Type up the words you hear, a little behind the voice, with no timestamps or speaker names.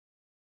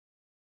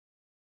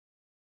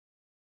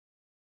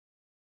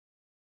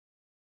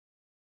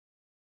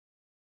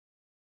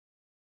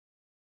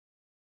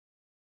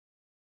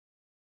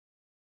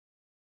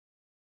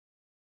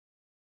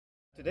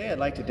Today I'd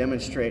like to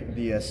demonstrate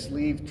the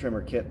sleeve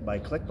trimmer kit by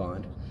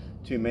Click-Bond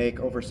to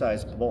make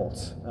oversized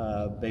bolts.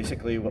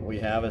 Basically what we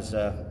have is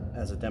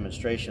as a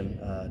demonstration,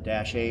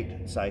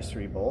 -8 size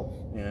 3 bolt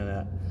and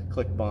a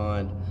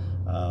Click-Bond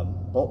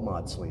bolt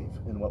mod sleeve.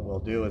 And what we'll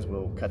do is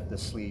we'll cut the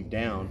sleeve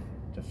down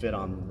to fit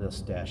on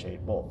this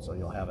 -8 bolt. So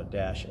you'll have a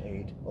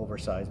 -8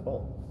 oversized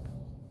bolt.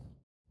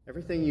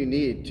 Everything you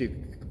need to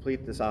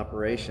complete this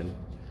operation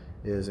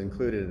is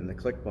included in the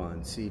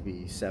Click-Bond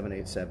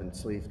CB787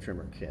 sleeve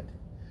trimmer kit.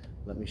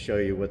 Let me show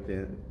you what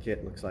the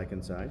kit looks like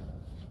inside.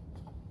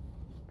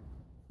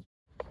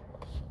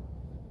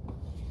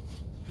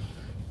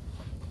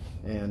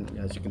 And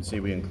as you can see,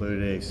 we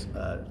included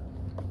a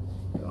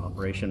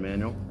operation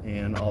manual,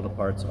 and all the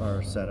parts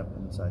are set up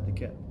inside the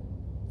kit.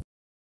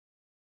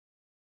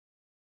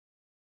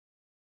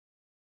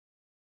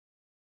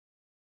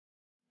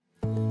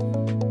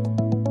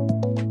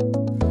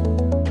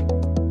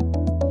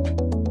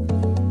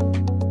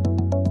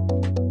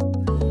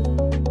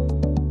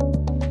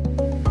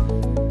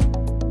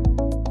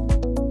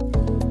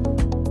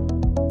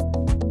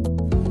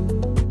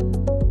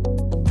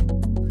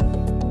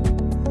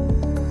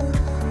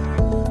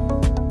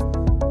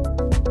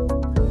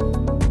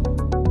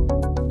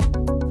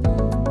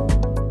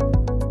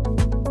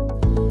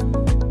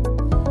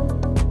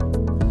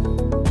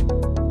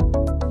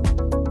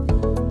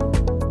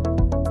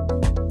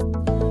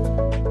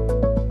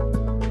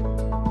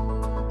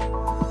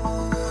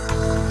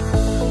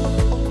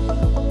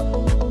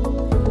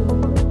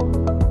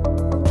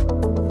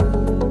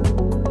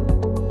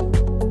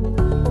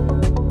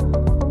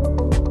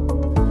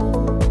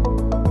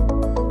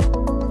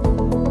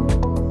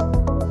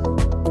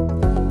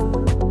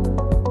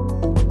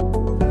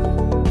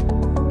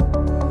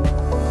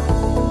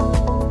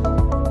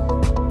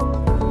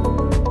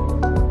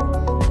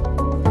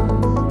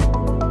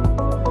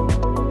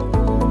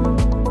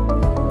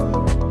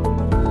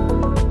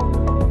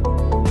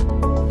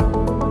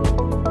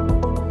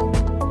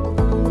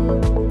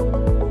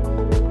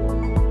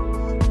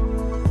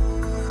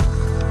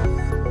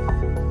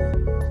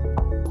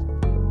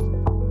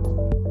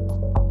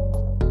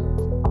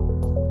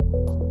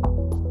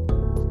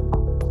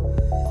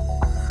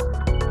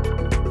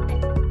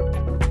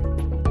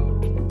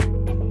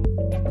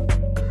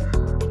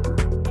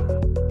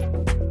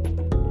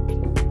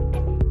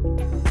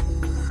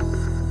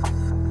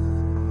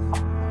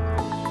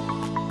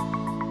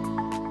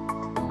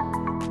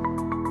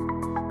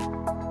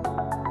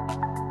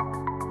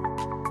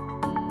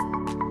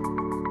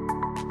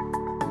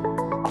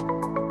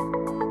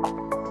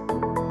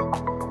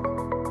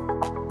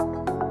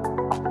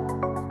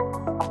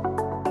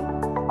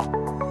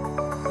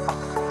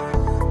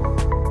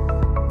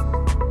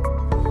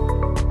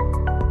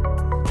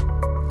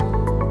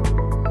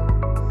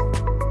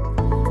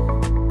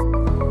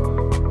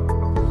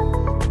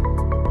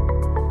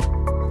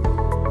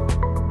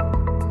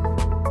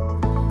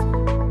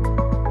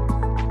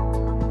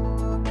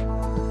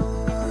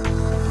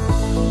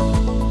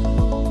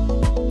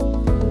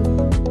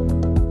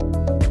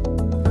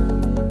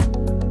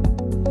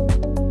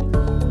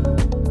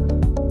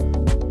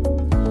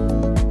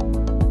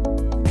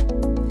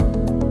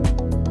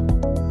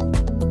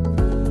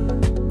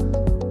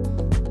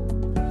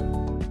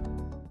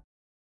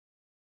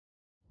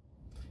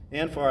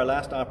 And for our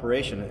last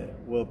operation, it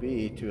will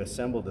be to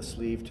assemble the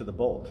sleeve to the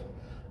bolt.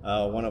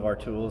 One of our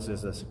tools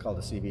is called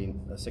a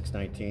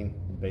CB619.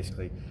 It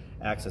basically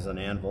acts as an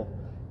anvil,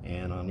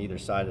 and on either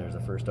side there's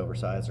a first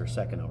oversize or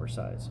second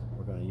oversize.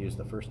 We're going to use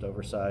the first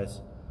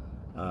oversize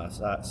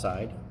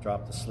side,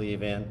 drop the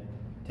sleeve in,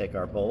 take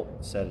our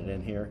bolt, set it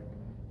in here,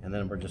 and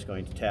then we're just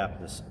going to tap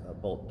this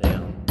bolt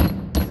down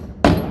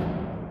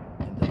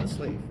into the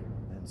sleeve.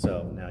 And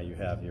so now you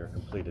have your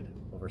completed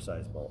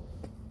oversized bolt.